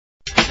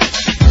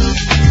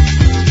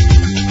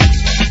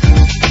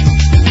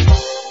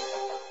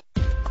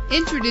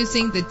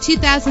Introducing the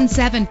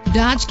 2007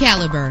 Dodge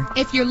Caliber.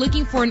 If you're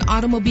looking for an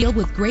automobile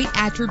with great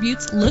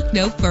attributes, look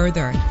no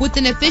further. With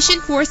an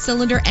efficient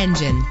 4-cylinder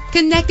engine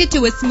connected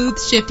to a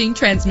smooth shifting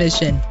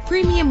transmission,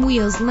 premium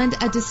wheels lend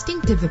a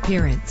distinctive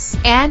appearance.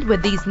 And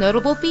with these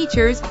notable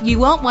features, you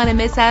won't want to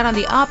miss out on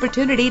the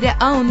opportunity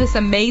to own this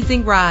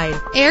amazing ride.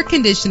 Air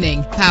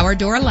conditioning, power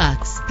door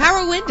locks,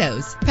 power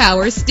windows,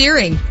 power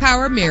steering,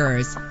 power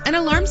mirrors, an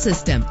alarm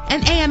system,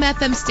 an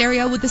AM/FM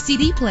stereo with a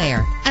CD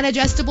player, an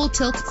adjustable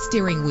tilt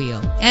steering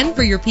wheel. And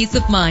for your peace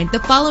of mind, the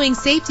following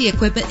safety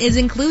equipment is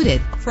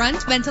included: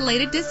 front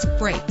ventilated disc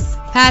brakes,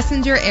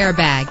 passenger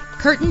airbag,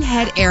 curtain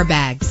head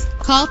airbags.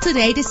 Call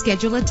today to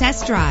schedule a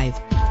test drive.